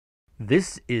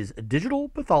This is Digital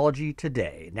Pathology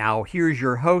Today. Now, here's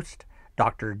your host,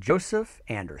 Dr. Joseph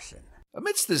Anderson.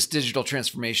 Amidst this digital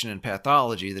transformation in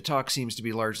pathology, the talk seems to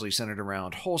be largely centered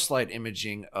around whole slide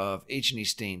imaging of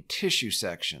H&E-stained tissue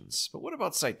sections. But what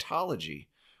about cytology?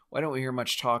 Why don't we hear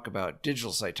much talk about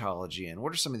digital cytology, and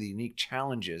what are some of the unique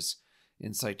challenges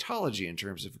in cytology in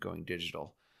terms of going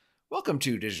digital? Welcome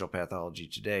to Digital Pathology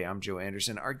Today. I'm Joe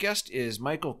Anderson. Our guest is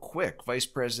Michael Quick, Vice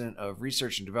President of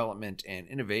Research and Development and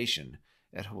Innovation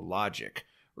at Hologic.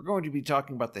 We're going to be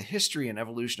talking about the history and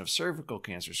evolution of cervical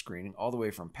cancer screening, all the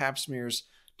way from pap smears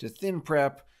to thin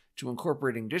prep to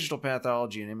incorporating digital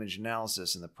pathology and image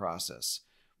analysis in the process.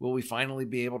 Will we finally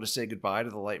be able to say goodbye to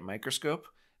the light microscope?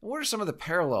 And what are some of the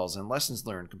parallels and lessons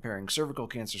learned comparing cervical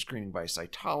cancer screening by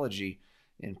cytology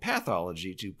in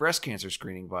pathology to breast cancer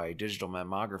screening by digital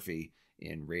mammography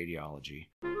in radiology?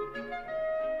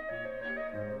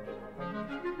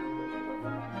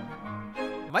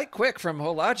 Mike Quick from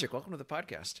Hologic, welcome to the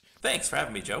podcast. Thanks for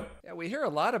having me, Joe. Yeah, we hear a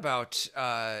lot about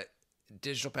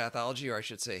digital pathology, or I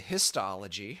should say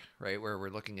histology, right, where we're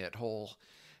looking at whole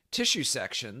tissue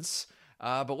sections.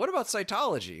 But what about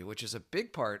cytology, which is a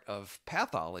big part of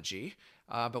pathology?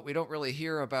 But we don't really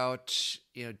hear about,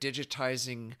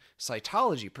 digitizing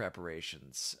cytology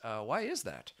preparations. Why is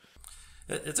that?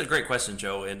 It's a great question,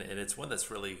 Joe, and it's one that's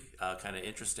really kind of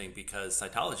interesting because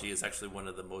cytology is actually one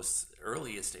of the most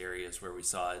earliest areas where we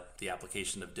saw the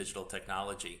application of digital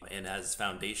technology and as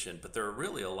foundation. But there are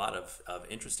really a lot of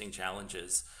interesting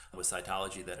challenges with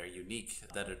cytology that are unique,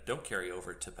 that don't carry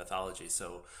over to pathology.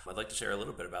 So I'd like to share a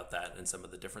little bit about that and some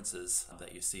of the differences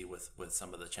that you see with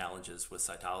some of the challenges with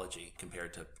cytology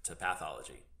compared to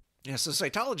pathology. Yeah, so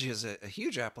cytology is a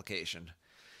huge application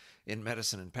in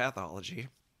medicine and pathology.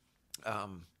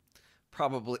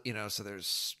 Probably, so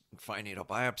there's fine needle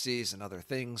biopsies and other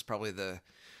things. Probably the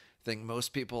thing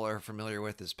most people are familiar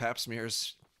with is pap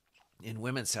smears in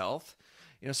women's health.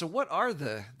 So what are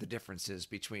the differences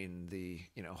between the,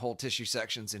 whole tissue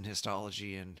sections in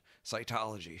histology and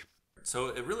cytology? So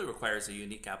it really requires a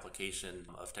unique application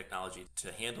of technology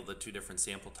to handle the two different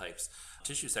sample types.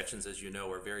 Tissue sections, as you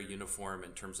know, are very uniform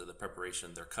in terms of the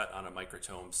preparation. They're cut on a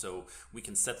microtome, so we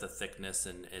can set the thickness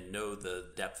and know the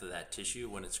depth of that tissue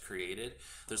when it's created.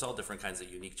 There's all different kinds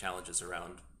of unique challenges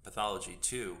around pathology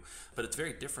too, but it's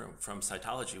very different from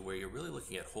cytology, where you're really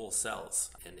looking at whole cells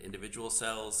and individual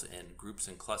cells and groups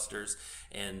and clusters.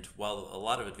 And while a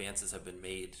lot of advances have been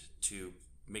made to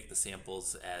make the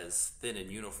samples as thin and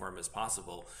uniform as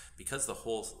possible, because the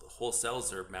whole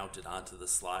cells are mounted onto the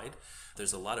slide,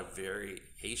 there's a lot of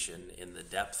variation in the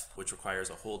depth, which requires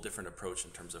a whole different approach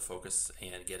in terms of focus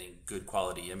and getting good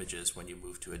quality images when you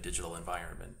move to a digital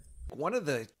environment. One of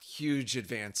the huge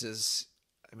advances,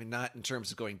 not in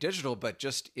terms of going digital, but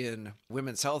just in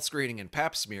women's health screening and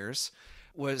pap smears,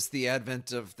 was the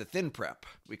advent of the thin prep.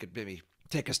 We could maybe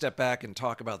take a step back and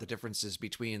talk about the differences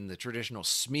between the traditional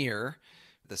smear.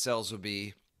 The cells would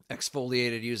be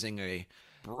exfoliated using a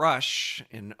brush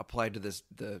and applied to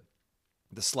the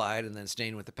slide, and then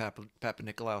stained with the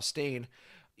Papa-Nicolau stain.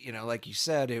 Like you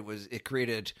said, it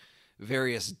created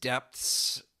various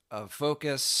depths of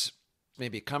focus,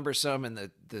 maybe cumbersome,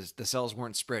 and the cells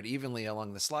weren't spread evenly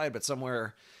along the slide. But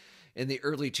somewhere in the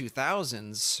early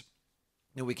 2000s,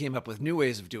 we came up with new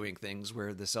ways of doing things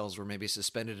where the cells were maybe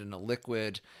suspended in a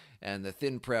liquid, and the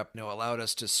thin prep allowed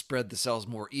us to spread the cells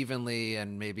more evenly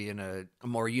and maybe in a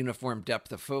more uniform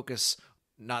depth of focus,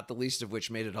 not the least of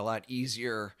which made it a lot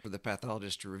easier for the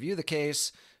pathologist to review the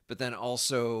case, but then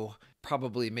also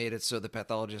probably made it so the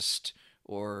pathologist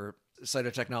or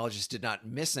cytotechnologist did not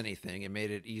miss anything. It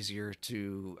made it easier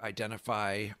to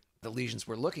identify the lesions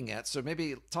we're looking at. So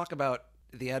maybe talk about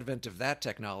the advent of that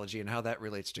technology and how that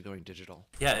relates to going digital.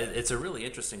 Yeah, it's a really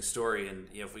interesting story. And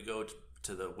if we go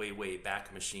to the way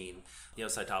back machine,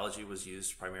 cytology was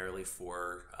used primarily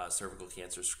for cervical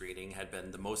cancer screening, had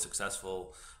been the most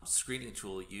successful screening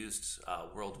tool used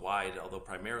worldwide, although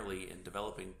primarily in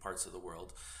developing parts of the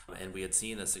world. And we had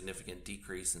seen a significant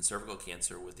decrease in cervical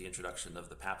cancer with the introduction of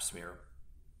the pap smear.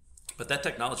 But that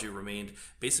technology remained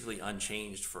basically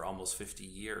unchanged for almost 50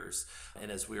 years.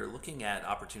 And as we are looking at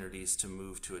opportunities to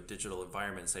move to a digital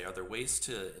environment, say, are there ways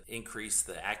to increase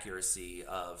the accuracy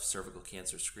of cervical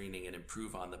cancer screening and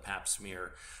improve on the pap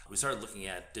smear? We started looking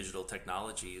at digital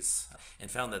technologies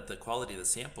and found that the quality of the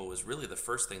sample was really the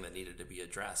first thing that needed to be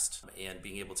addressed. And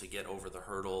being able to get over the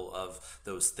hurdle of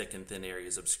those thick and thin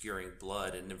areas obscuring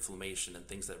blood and inflammation and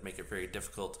things that make it very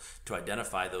difficult to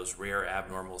identify those rare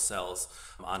abnormal cells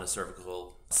on a cervical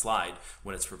slide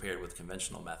when it's prepared with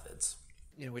conventional methods.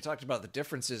 We talked about the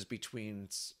differences between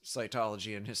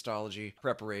cytology and histology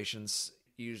preparations.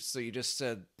 you just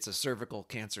said it's a cervical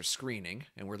cancer screening,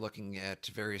 and we're looking at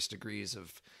various degrees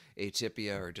of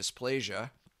atypia or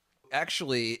dysplasia.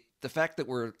 Actually, the fact that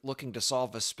we're looking to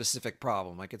solve a specific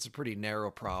problem, like it's a pretty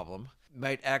narrow problem,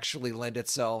 might actually lend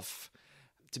itself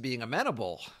to being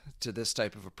amenable to this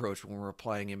type of approach when we're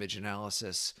applying image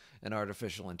analysis and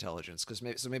artificial intelligence.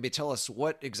 So maybe tell us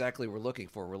what exactly we're looking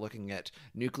for. We're looking at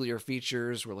nuclear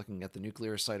features. We're looking at the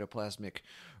nuclear cytoplasmic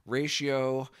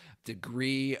ratio,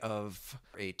 degree of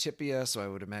atypia. So I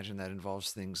would imagine that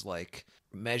involves things like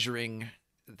measuring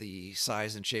the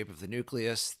size and shape of the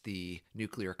nucleus, the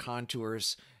nuclear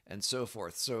contours, and so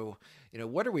forth. So,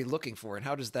 what are we looking for, and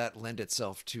how does that lend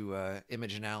itself to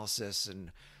image analysis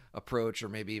and approach, or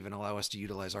maybe even allow us to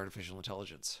utilize artificial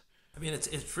intelligence? I mean,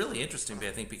 it's really interesting,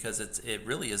 I think, because it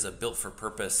really is a built for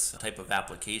purpose type of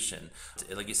application.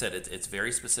 Like you said, it's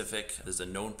very specific. There's a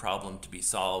known problem to be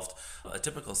solved. A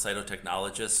typical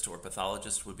cytotechnologist or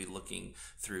pathologist would be looking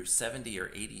through 70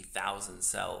 or 80,000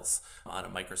 cells on a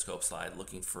microscope slide,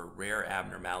 looking for rare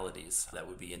abnormalities that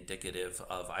would be indicative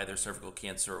of either cervical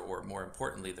cancer or, more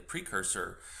importantly, the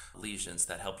precursor lesions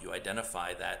that help you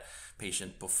identify that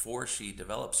patient before she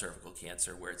develops cervical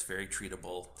cancer, where it's very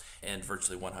treatable and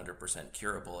virtually 100%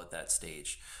 curable at that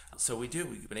stage. So we've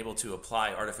been able to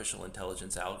apply artificial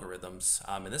intelligence algorithms,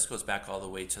 and this goes back all the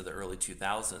way to the early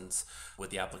 2000s with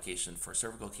the application for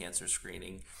cervical cancer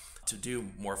screening to do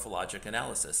morphologic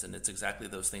analysis. And it's exactly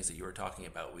those things that you were talking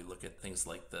about. We look at things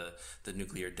like the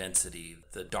nuclear density,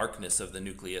 the darkness of the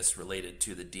nucleus related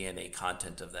to the DNA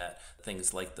content of that,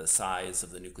 things like the size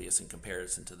of the nucleus in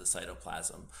comparison to the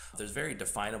cytoplasm. There's very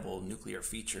definable nuclear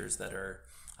features that are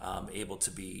able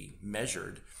to be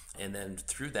measured, and then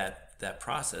through that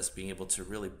process being able to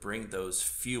really bring those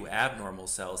few abnormal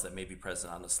cells that may be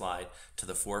present on the slide to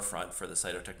the forefront for the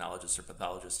cytotechnologist or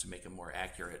pathologist to make a more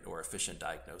accurate or efficient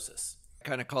diagnosis. I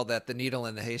kind of call that the needle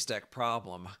in the haystack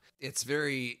problem. It's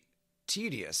very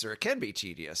tedious, or it can be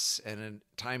tedious and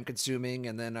time consuming,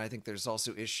 and then I think there's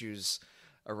also issues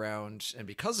around, and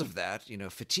because of that,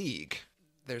 fatigue.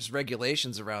 There's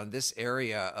regulations around this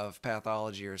area of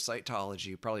pathology or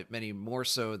cytology, probably many more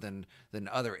so than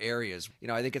other areas.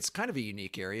 I think it's kind of a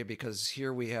unique area because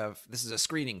here this is a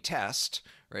screening test,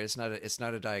 right? It's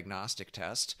not a diagnostic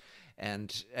test.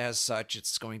 And as such,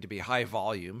 it's going to be high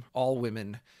volume. All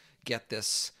women get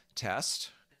this test.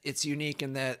 It's unique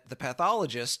in that the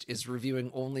pathologist is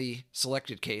reviewing only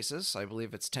selected cases. I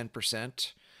believe it's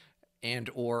 10% and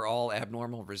or all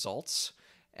abnormal results.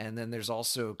 And then there's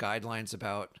also guidelines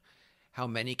about how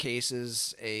many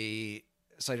cases a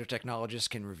cytotechnologist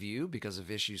can review because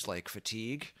of issues like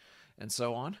fatigue and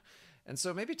so on. And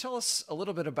so maybe tell us a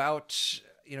little bit about,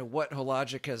 what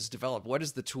Hologic has developed. What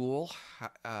is the tool?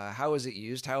 How is it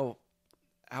used? How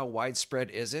widespread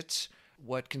is it?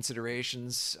 What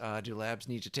considerations do labs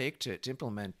need to take to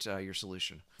implement your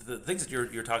solution? The things that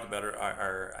you're talking about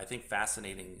are I think,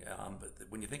 fascinating. But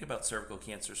when you think about cervical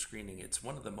cancer screening, it's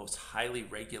one of the most highly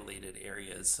regulated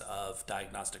areas of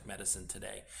diagnostic medicine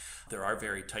today. There are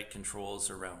very tight controls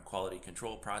around quality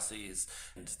control processes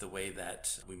and the way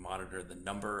that we monitor the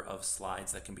number of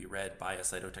slides that can be read by a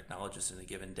cytotechnologist in a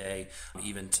given day,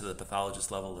 even to the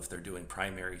pathologist level if they're doing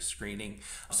primary screening.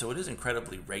 So it is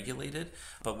incredibly regulated,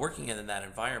 but working in that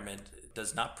environment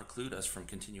does not preclude us from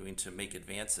continuing to make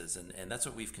advances, and that's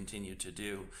what we've continued to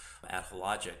do at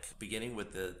Hologic, beginning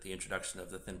with the introduction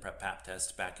of the ThinPrep Pap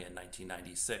test back in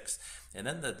 1996, and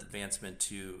then the advancement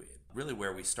to really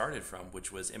where we started from,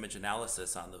 which was image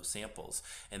analysis on those samples.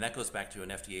 And that goes back to an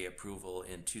FDA approval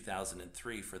in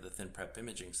 2003 for the ThinPrep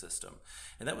imaging system.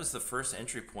 And that was the first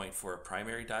entry point for a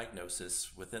primary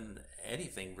diagnosis within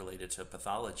anything related to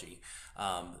pathology,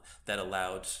 that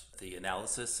allowed the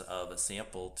analysis of a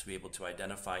sample to be able to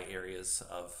identify areas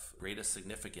of greatest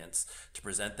significance, to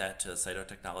present that to a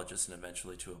cytotechnologist and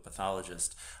eventually to a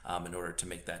pathologist in order to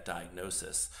make that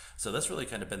diagnosis. So that's really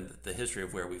kind of been the history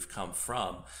of where we've come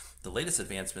from. The latest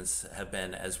advancements have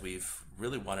been as we've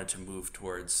really wanted to move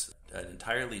towards an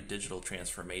entirely digital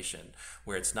transformation,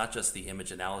 where it's not just the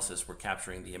image analysis, we're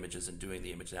capturing the images and doing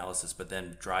the image analysis, but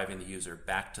then driving the user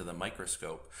back to the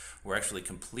microscope. We're actually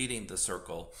completing the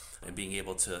circle and being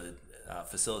able to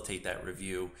facilitate that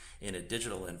review in a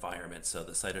digital environment, so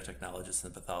the cytotechnologist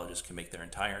and the pathologist can make their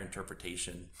entire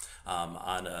interpretation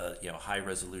on a high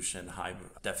resolution, high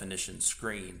definition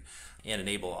screen, and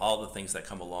enable all the things that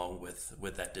come along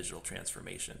with that digital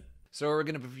transformation. So we're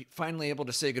going to be finally able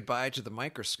to say goodbye to the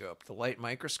microscope, the light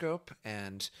microscope,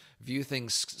 and view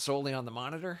things solely on the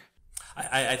monitor?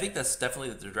 I think that's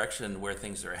definitely the direction where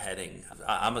things are heading.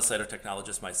 I'm a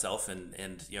cytotechnologist myself,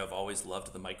 and I've always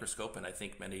loved the microscope, and I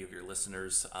think many of your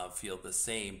listeners feel the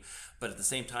same. But at the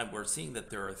same time, we're seeing that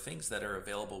there are things that are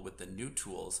available with the new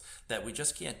tools that we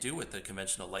just can't do with the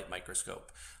conventional light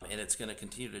microscope, and it's going to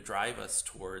continue to drive us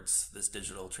towards this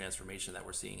digital transformation that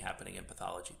we're seeing happening in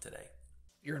pathology today.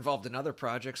 You're involved in other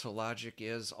projects. Hologic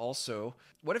is also.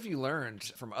 What have you learned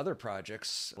from other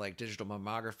projects like digital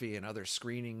mammography and other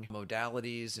screening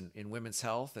modalities in women's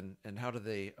health, and how do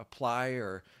they apply,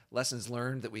 or lessons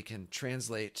learned that we can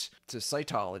translate to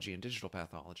cytology and digital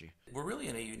pathology? We're really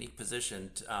in a unique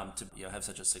position to have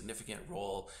such a significant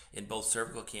role in both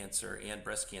cervical cancer and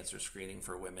breast cancer screening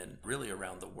for women really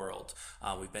around the world.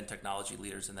 We've been technology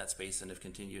leaders in that space and have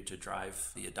continued to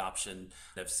drive the adoption.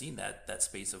 I've seen that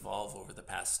space evolve over the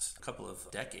past couple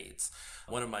of decades.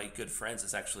 One of my good friends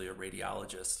is actually a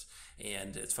radiologist,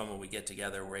 and it's fun when we get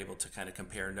together, we're able to kind of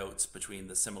compare notes between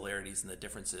the similarities and the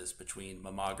differences between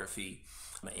mammography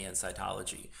and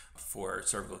cytology for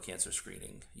cervical cancer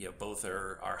screening. Both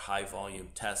are high volume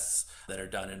tests that are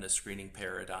done in a screening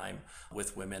paradigm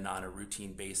with women on a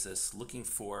routine basis, looking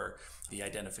for the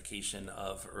identification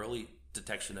of early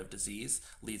detection of disease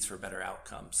leads for better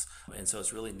outcomes. And so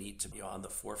it's really neat to be on the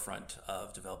forefront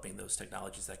of developing those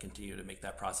technologies that continue to make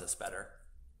that process better.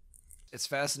 It's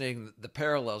fascinating, the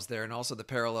parallels there, and also the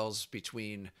parallels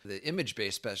between the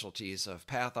image-based specialties of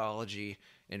pathology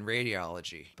and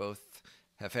radiology. Both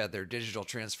have had their digital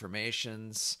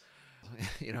transformations.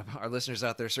 Our listeners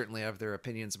out there certainly have their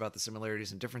opinions about the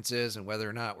similarities and differences and whether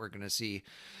or not we're going to see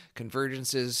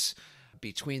convergences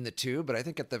between the two. But I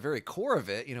think at the very core of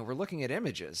it, we're looking at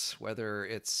images, whether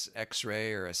it's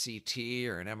X-ray or a CT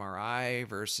or an MRI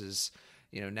versus,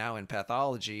 now in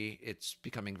pathology, it's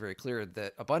becoming very clear,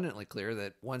 that abundantly clear,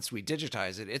 that once we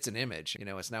digitize it, it's an image.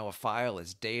 It's now a file,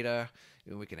 it's data.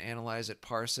 We can analyze it,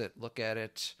 parse it, look at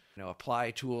it,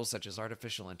 apply tools such as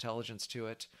artificial intelligence to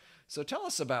it. So tell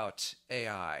us about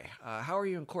AI. How are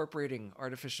you incorporating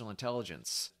artificial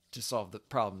intelligence to solve the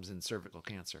problems in cervical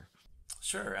cancer?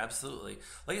 Sure, absolutely.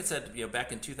 Like I said,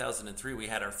 back in 2003, we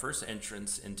had our first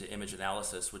entrance into image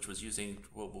analysis, which was using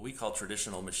what we call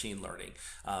traditional machine learning,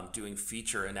 doing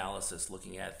feature analysis,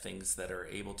 looking at things that are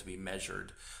able to be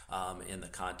measured in the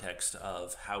context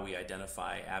of how we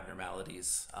identify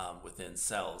abnormalities within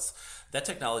cells. That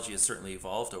technology has certainly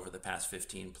evolved over the past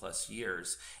 15 plus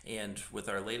years. And with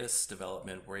our latest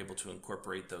development, we're able to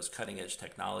incorporate those cutting edge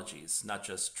technologies, not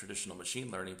just traditional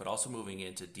machine learning, but also moving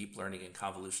into deep learning and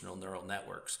convolutional neural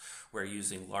networks. We're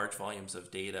using large volumes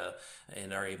of data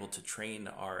and are able to train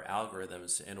our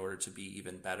algorithms in order to be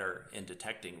even better in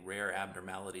detecting rare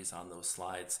abnormalities on those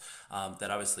slides.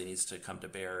 That obviously needs to come to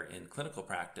bear in clinical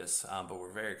practice, but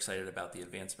we're very excited about the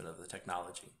advancement of the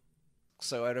technology.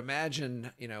 So I'd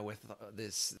imagine, with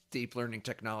this deep learning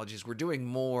technologies, we're doing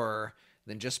more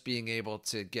than just being able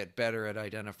to get better at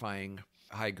identifying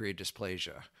high-grade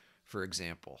dysplasia, for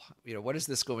example. What is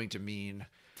this going to mean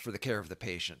for the care of the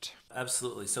patient?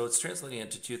 Absolutely. So it's translating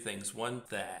into two things. One,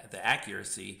 the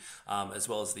accuracy, as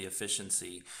well as the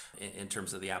efficiency in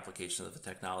terms of the application of the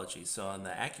technology. So on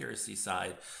the accuracy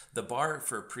side, the bar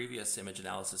for previous image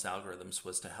analysis algorithms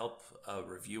was to help a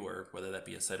reviewer, whether that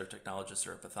be a cytotechnologist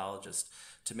or a pathologist,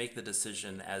 to make the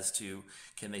decision as to,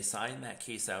 can they sign that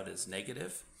case out as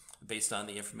negative based on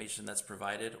the information that's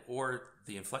provided, or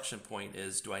the inflection point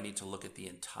is, do I need to look at the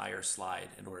entire slide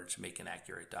in order to make an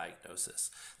accurate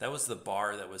diagnosis? That was the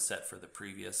bar that was set for the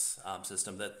previous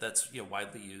system that's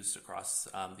widely used across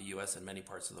the US and many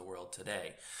parts of the world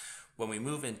today. When we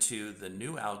move into the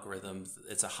new algorithms,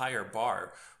 it's a higher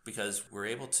bar because we're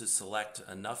able to select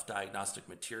enough diagnostic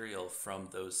material from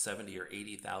those 70 or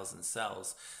 80,000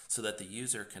 cells so that the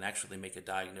user can actually make a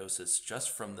diagnosis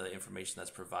just from the information that's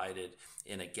provided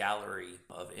in a gallery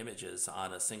of images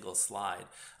on a single slide.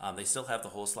 They still have the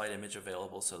whole slide image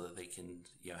available so that they can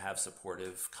have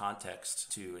supportive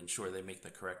context to ensure they make the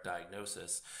correct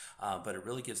diagnosis, but it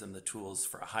really gives them the tools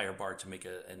for a higher bar to make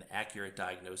an accurate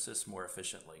diagnosis more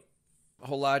efficiently.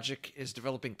 Hologic is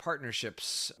developing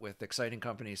partnerships with exciting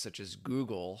companies such as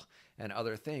Google and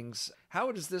other things.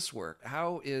 How does this work?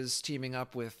 How is teaming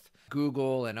up with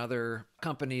Google and other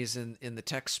companies in the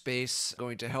tech space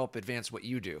going to help advance what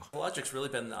you do? Hologic's really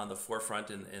been on the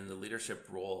forefront in the leadership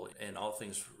role in all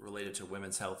things related to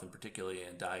women's health, and particularly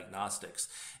in diagnostics.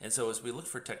 And so as we look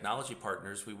for technology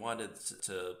partners, we wanted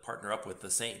to partner up with the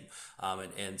same.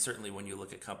 And certainly when you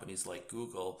look at companies like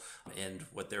Google and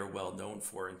what they're well known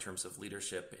for in terms of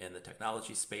leadership in the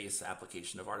technology space,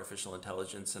 application of artificial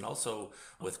intelligence, and also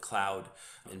with cloud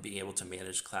and being able to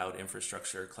manage cloud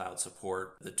infrastructure, cloud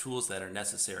support, the tools that are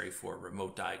necessary for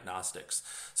remote diagnostics.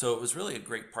 So it was really a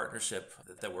great partnership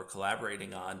that we're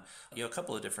collaborating on, a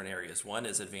couple of different areas. One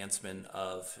is advancement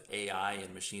of AI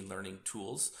and machine learning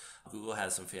tools. Google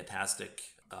has some fantastic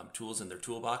tools in their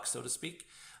toolbox, so to speak,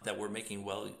 that we're making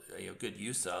good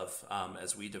use of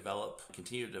as we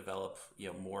continue to develop,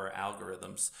 more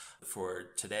algorithms for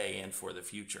today and for the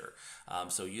future.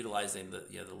 So utilizing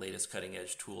the latest cutting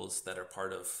edge tools that are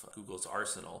part of Google's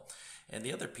arsenal. And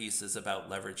the other piece is about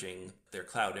leveraging their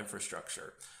cloud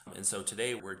infrastructure. And so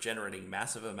today we're generating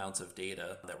massive amounts of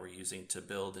data that we're using to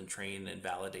build and train and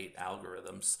validate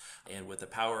algorithms. And with the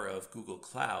power of Google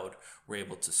Cloud, we're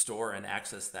able to store and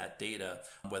access that data,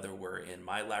 whether we're in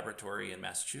my laboratory in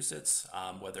Massachusetts,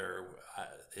 whether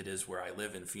it is where I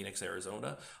live in Phoenix,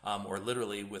 Arizona, or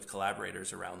literally with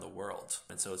collaborators around the world.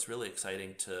 And so it's really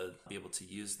exciting to be able to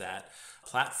use that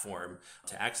platform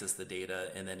to access the data,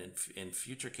 and then in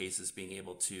future cases being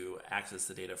able to access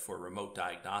the data for remote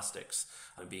diagnostics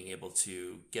and being able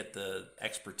to get the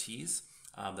expertise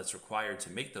that's required to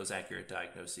make those accurate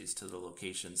diagnoses to the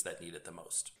locations that need it the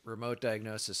most. Remote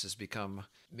diagnosis has become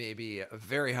maybe a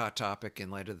very hot topic in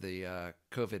light of the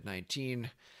COVID-19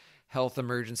 health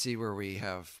emergency, where we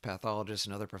have pathologists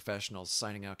and other professionals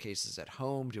signing out cases at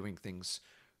home, doing things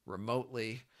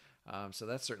remotely. So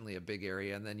that's certainly a big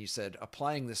area. And then you said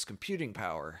applying this computing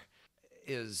power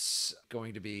is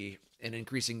going to be an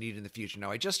increasing need in the future.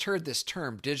 Now, I just heard this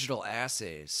term, digital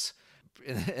assays,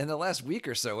 in the last week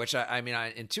or so, which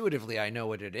I intuitively I know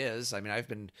what it is.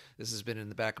 This has been in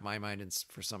the back of my mind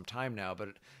for some time now, but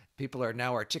people are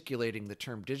now articulating the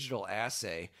term digital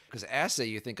assay, because assay,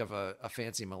 you think of a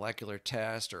fancy molecular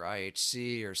test or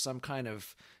IHC or some kind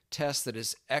of test that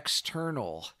is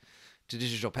external to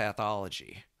digital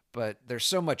pathology. But there's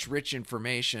so much rich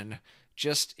information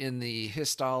just in the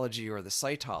histology or the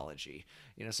cytology.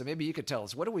 So maybe you could tell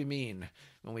us, what do we mean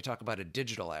when we talk about a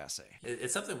digital assay?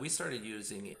 It's something we started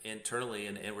using internally,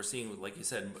 and we're seeing, like you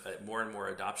said, more and more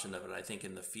adoption of it, I think,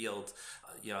 in the field.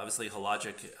 Obviously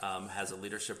Hologic has a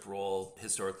leadership role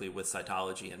historically with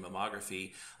cytology and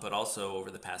mammography, but also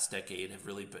over the past decade have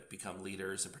really become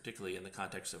leaders, and particularly in the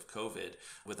context of COVID,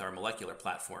 with our molecular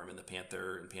platform in the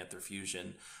Panther and Panther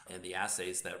Fusion and the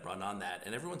assays that run on that.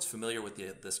 And everyone's familiar with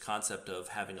this concept of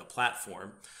having a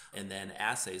platform and then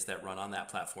assays that run on that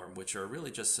platform, which are really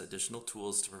just additional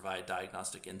tools to provide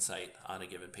diagnostic insight on a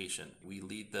given patient. We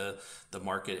lead the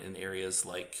market in areas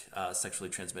like sexually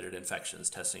transmitted infections,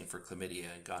 testing for chlamydia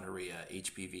and gonorrhea,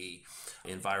 HPV,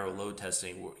 and viral load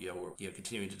testing. We're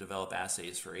continuing to develop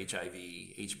assays for HIV,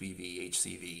 HBV,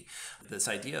 HCV. This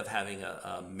idea of having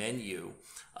a menu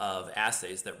of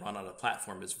assays that run on a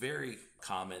platform is very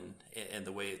common in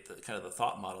the way, kind of the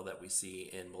thought model that we see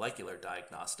in molecular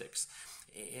diagnostics.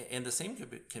 And the same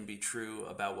can be true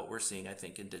about what we're seeing, I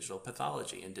think, in digital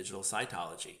pathology and digital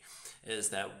cytology, is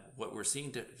that what we're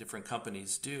seeing different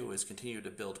companies do is continue to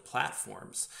build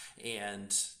platforms.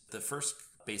 And the first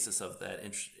basis of that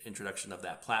introduction of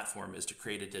that platform is to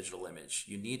create a digital image.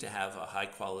 You need to have a high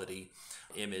quality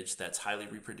image that's highly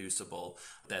reproducible,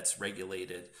 that's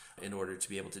regulated in order to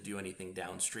be able to do anything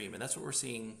downstream. And that's what we're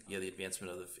seeing, the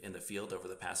advancement in the field over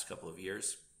the past couple of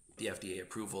years. The FDA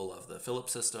approval of the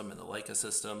Philips system and the Leica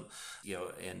system,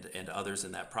 and others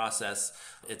in that process.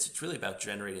 It's really about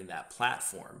generating that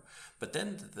platform. But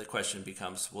then the question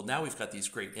becomes, well, now we've got these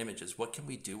great images. What can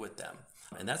we do with them?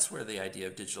 And that's where the idea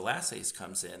of digital assays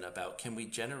comes in, about can we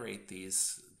generate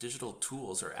these digital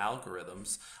tools or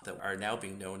algorithms that are now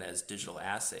being known as digital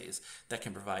assays that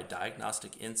can provide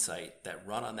diagnostic insight that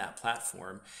run on that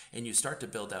platform, and you start to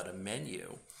build out a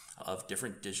menu of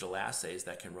different digital assays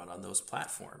that can run on those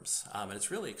platforms. And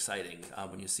it's really exciting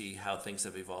when you see how things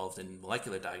have evolved in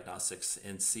molecular diagnostics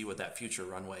and see what that future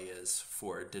runway is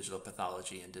for digital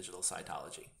pathology and digital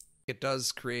cytology. It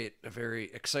does create a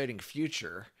very exciting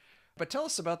future. But tell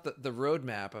us about the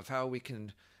roadmap of how we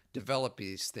can develop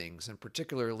these things, and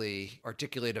particularly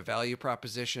articulate a value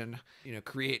proposition,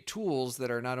 create tools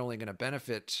that are not only going to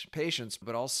benefit patients,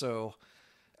 but also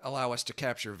allow us to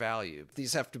capture value.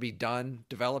 These have to be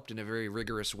developed in a very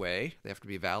rigorous way. They have to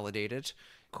be validated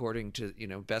according to,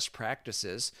 best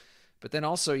practices. But then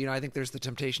also, I think there's the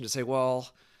temptation to say,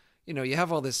 well, you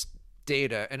have all this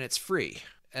data and it's free.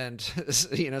 And,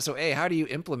 so how do you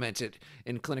implement it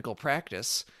in clinical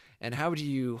practice? And how do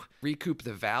you recoup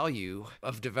the value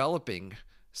of developing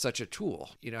such a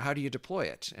tool? How do you deploy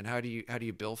it, and how do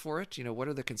you bill for it? What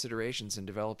are the considerations in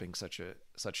developing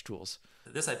such tools?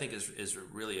 This, I think, is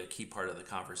really a key part of the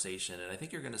conversation. And I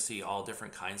think you're going to see all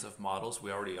different kinds of models.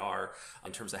 We already are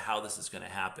in terms of how this is going to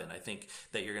happen. I think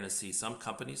that you're going to see some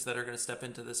companies that are going to step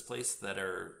into this place that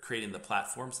are creating the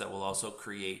platforms that will also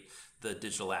create the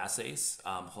digital assays.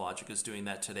 Hologic is doing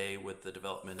that today with the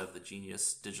development of the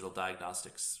Genius digital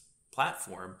diagnostics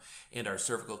platform and our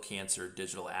cervical cancer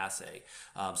digital assay.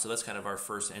 So that's kind of our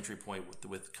first entry point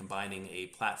with combining a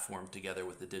platform together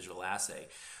with the digital assay.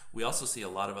 We also see a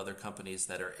lot of other companies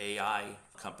that are AI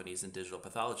companies in digital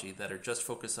pathology that are just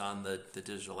focused on the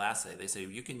digital assay. They say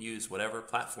you can use whatever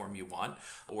platform you want,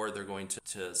 or they're going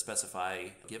to specify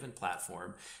a given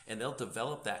platform, and they'll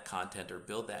develop that content or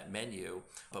build that menu,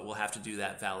 but we'll have to do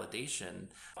that validation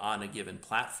on a given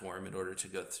platform in order to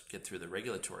get through the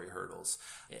regulatory hurdles.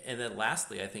 And then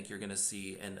lastly, I think you're going to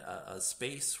see a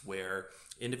space where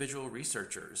individual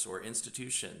researchers or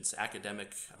institutions,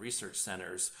 academic research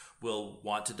centers will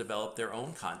want to develop their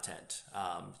own content,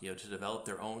 to develop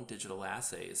their own digital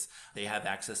assays. They have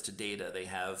access to data, they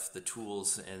have the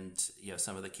tools and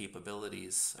some of the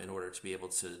capabilities in order to be able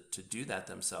to do that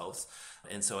themselves.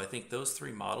 And so I think those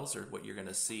three models are what you're going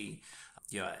to see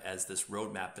as this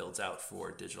roadmap builds out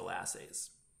for digital assays.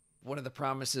 One of the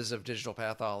promises of digital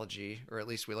pathology, or at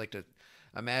least we like to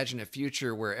imagine a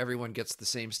future where everyone gets the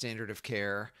same standard of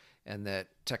care and that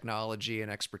technology and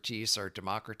expertise are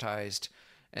democratized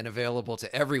and available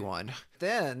to everyone.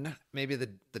 Then maybe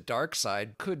the dark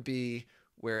side could be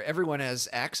where everyone has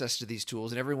access to these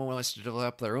tools and everyone wants to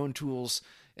develop their own tools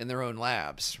in their own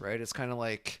labs, right? It's kind of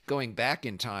like going back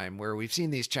in time where we've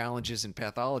seen these challenges in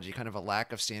pathology, kind of a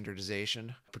lack of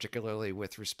standardization, particularly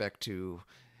with respect to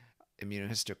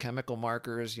immunohistochemical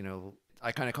markers.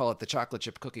 I kind of call it the chocolate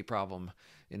chip cookie problem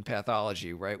in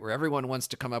pathology, right? Where everyone wants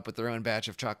to come up with their own batch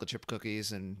of chocolate chip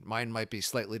cookies, and mine might be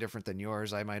slightly different than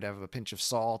yours. I might have a pinch of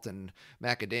salt and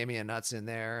macadamia nuts in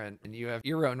there, and you have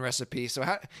your own recipe. So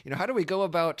how do we go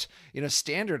about,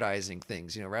 standardizing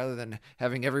things, rather than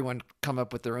having everyone come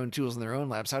up with their own tools in their own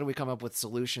labs? How do we come up with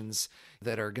solutions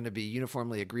that are going to be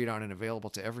uniformly agreed on and available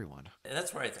to everyone? And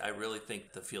that's where I really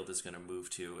think the field is going to move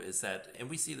to, is that, and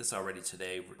we see this already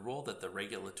today, the role that the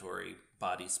regulatory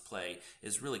bodies play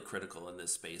is really critical in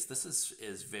this space. This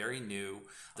is very new.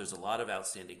 There's a lot of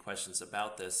outstanding questions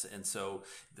about this. And so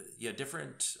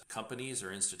different companies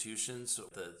or institutions,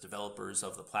 the developers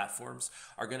of the platforms,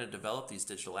 are going to develop these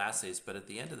digital assays. But at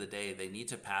the end of the day, they need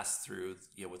to pass through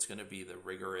what's going to be the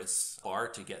rigorous bar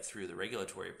to get through the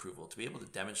regulatory approval to be able to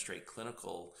demonstrate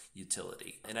clinical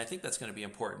utility. And I think that's going to be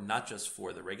important, not just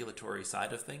for the regulatory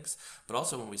side of things, but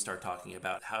also when we start talking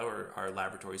about how are our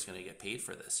laboratories going to get paid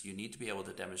for this. You need to be able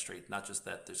to demonstrate not just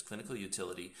that there's clinical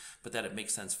utility, but that it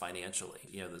makes sense financially.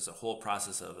 There's a whole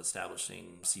process of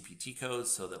establishing CPT codes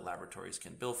so that laboratories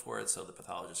can bill for it, so the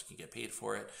pathologists can get paid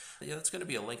for it. That's going to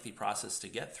be a lengthy process to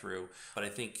get through, but I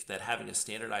think that having a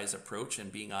standardized approach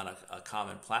and being on a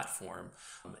common platform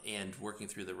and working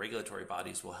through the regulatory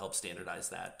bodies will help standardize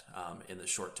that in the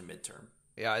short to midterm.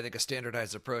 Yeah, I think a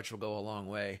standardized approach will go a long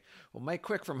way. Well, Mike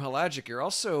Quick from Hologic, you're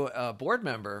also a board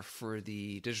member for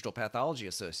the Digital Pathology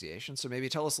Association. So maybe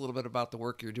tell us a little bit about the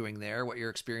work you're doing there, what your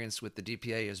experience with the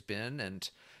DPA has been, and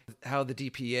how the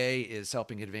DPA is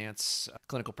helping advance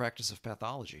clinical practice of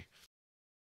pathology.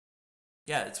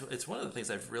 Yeah, it's one of the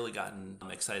things I've really gotten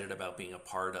excited about being a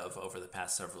part of over the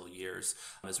past several years.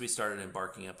 As we started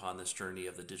embarking upon this journey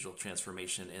of the digital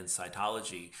transformation in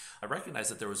cytology, I recognized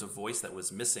that there was a voice that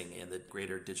was missing in the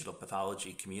greater digital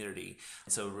pathology community.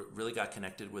 And so really got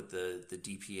connected with the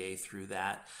DPA through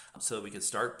that so that we could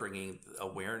start bringing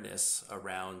awareness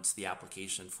around the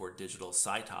application for digital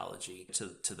cytology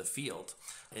to the field.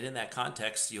 And in that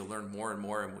context, you'll learn more and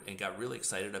more, and got really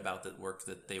excited about the work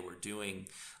that they were doing.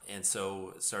 And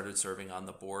so started serving on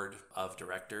the board of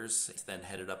directors, then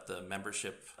headed up the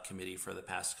membership committee for the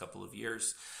past couple of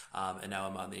years. And now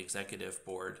I'm on the executive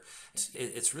board.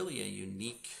 It's really a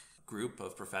unique group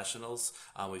of professionals.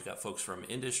 We've got folks from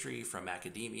industry, from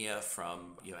academia,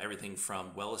 from everything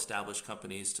from well-established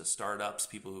companies to startups,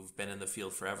 people who've been in the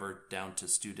field forever, down to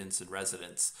students and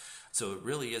residents. So it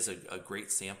really is a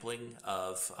great sampling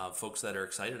of folks that are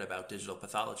excited about digital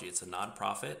pathology. It's a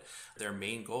nonprofit. Their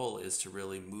main goal is to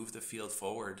really move the field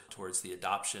forward towards the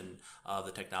adoption of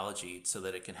the technology so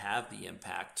that it can have the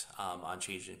impact on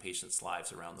changing patients'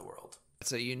 lives around the world.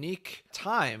 It's a unique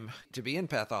time to be in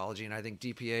pathology, and I think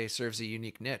DPA serves a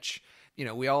unique niche.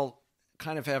 We all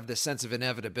kind of have this sense of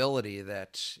inevitability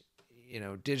that,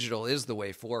 digital is the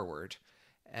way forward.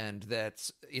 and that,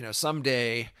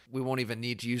 someday we won't even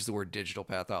need to use the word digital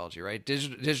pathology, right?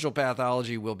 Digital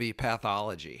pathology will be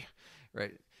pathology,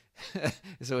 right?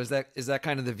 So is that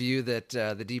kind of the view that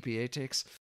the DPA takes?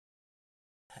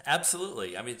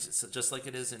 Absolutely. I mean, it's just like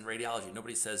it is in radiology.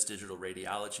 Nobody says digital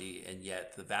radiology, and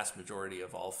yet the vast majority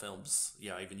of all films,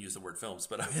 I even use the word films,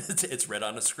 but I mean, it's read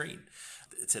on a screen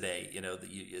today.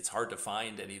 It's hard to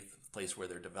find any place where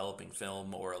they're developing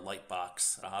film or a light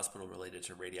box at a hospital related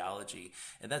to radiology,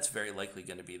 and that's very likely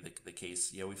going to be the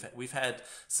case. We've had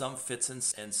some fits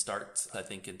and starts, I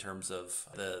think, in terms of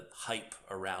the hype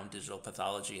around digital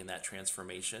pathology and that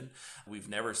transformation. We've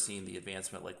never seen the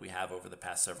advancement like we have over the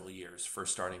past several years.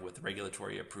 First, starting with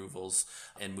regulatory approvals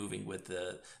and moving with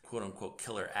the quote unquote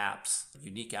killer apps,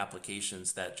 unique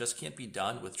applications that just can't be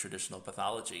done with traditional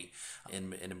pathology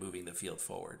in moving the field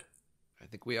forward. I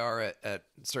think we are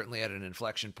certainly at an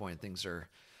inflection point. Things are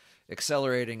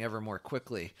accelerating ever more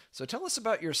quickly. So tell us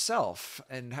about yourself,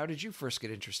 and how did you first get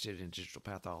interested in digital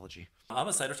pathology? I'm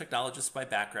a cytotechnologist by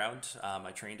background. I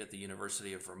trained at the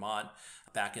University of Vermont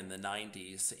back in the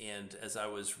 90s, and as I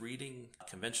was reading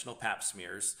conventional pap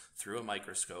smears through a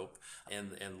microscope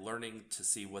and learning to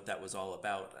see what that was all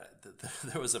about,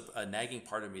 there was a nagging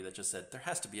part of me that just said, there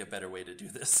has to be a better way to do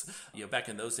this. Back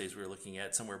in those days, we were looking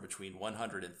at somewhere between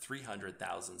 100 and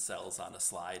 300,000 cells on a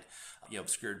slide,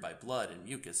 obscured by blood and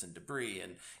mucus and debris,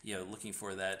 and looking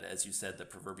for that, as you said, the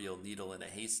proverbial needle in a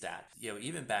haystack.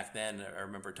 Even back then, I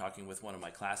remember talking with one of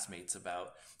my classmates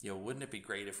about, wouldn't it be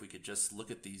great if we could just look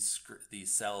at these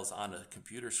cells on a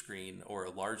computer screen or a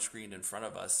large screen in front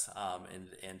of us,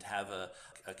 and have a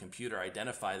computer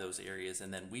identify those areas,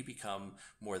 and then we become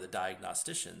more the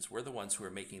diagnosticians. We're the ones who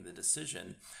are making the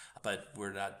decision, but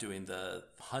we're not doing the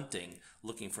hunting,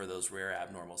 looking for those rare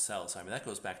abnormal cells. I mean, that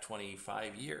goes back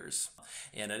 25 years.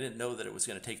 And I didn't know that it was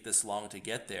going to take this long to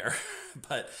get there.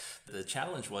 But the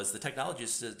challenge was the technology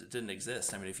just didn't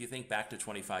exist. I mean, if you think back to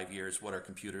 25 years, what our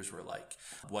computers were like,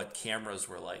 what cameras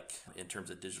were like in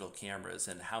terms of digital cameras,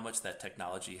 and how much that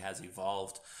technology has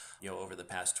evolved over the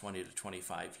past 20 to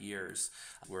 25 years,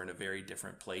 we're in a very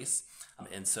different place.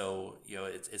 And so,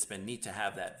 it's been neat to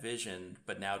have that vision,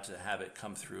 but now to have it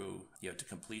come through, to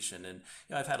completion. And,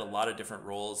 I've had a lot of different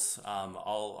roles,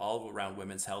 all around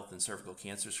women's health and cervical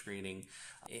cancer screening.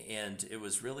 And it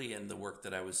was really in the work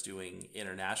that I was doing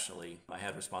internationally. I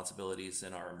had responsibilities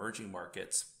in our emerging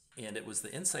markets. And it was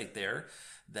the insight there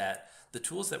that the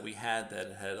tools that we had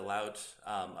that had allowed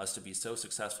us to be so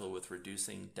successful with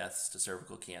reducing deaths to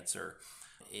cervical cancer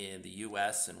in the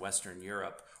US and Western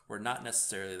Europe were not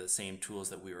necessarily the same tools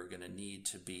that we were going to need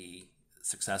to be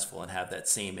successful and have that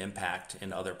same impact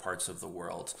in other parts of the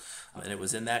world. And it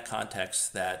was in that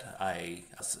context that I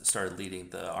started leading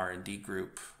the R&D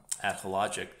group at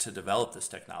Hologic to develop this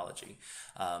technology,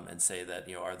 and say that,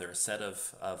 are there a set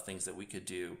of things that we could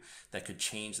do that could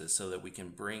change this so that we can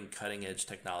bring cutting edge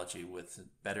technology with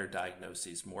better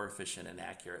diagnoses, more efficient and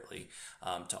accurately,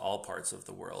 to all parts of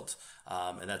the world.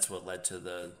 And that's what led to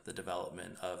the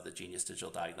development of the Genius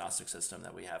Digital Diagnostic System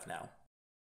that we have now.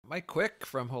 Mike Quick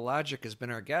from Hologic has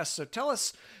been our guest. So tell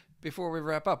us, before we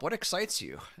wrap up, what excites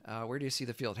you? Where do you see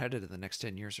the field headed in the next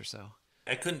 10 years or so?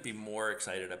 I couldn't be more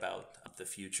excited about the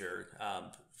future.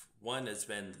 One has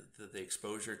been the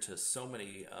exposure to so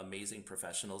many amazing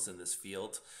professionals in this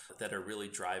field that are really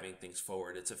driving things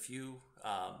forward. It's a few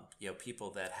people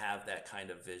that have that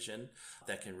kind of vision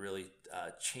that can really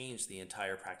change the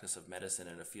entire practice of medicine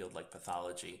in a field like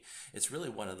pathology. It's really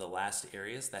one of the last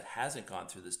areas that hasn't gone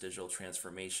through this digital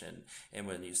transformation. And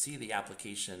when you see the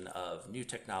application of new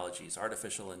technologies,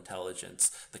 artificial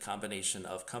intelligence, the combination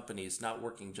of companies not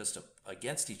working just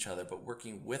against each other, but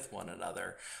working with one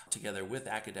another, together with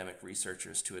academic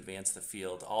researchers to advance the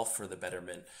field, all for the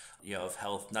betterment of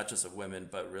health, not just of women,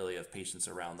 but really of patients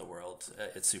around the world.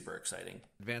 It's super exciting.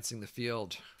 Advancing the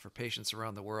field for patients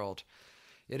around the world.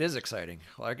 It is exciting.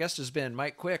 Well, our guest has been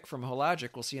Mike Quick from Hologic.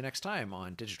 We'll see you next time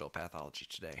on Digital Pathology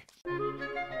Today.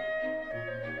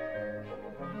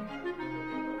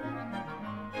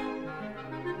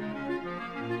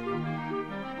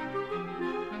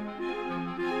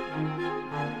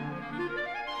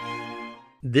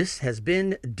 This has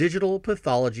been Digital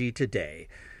Pathology Today.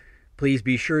 Please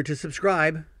be sure to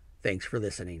subscribe. Thanks for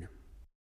listening.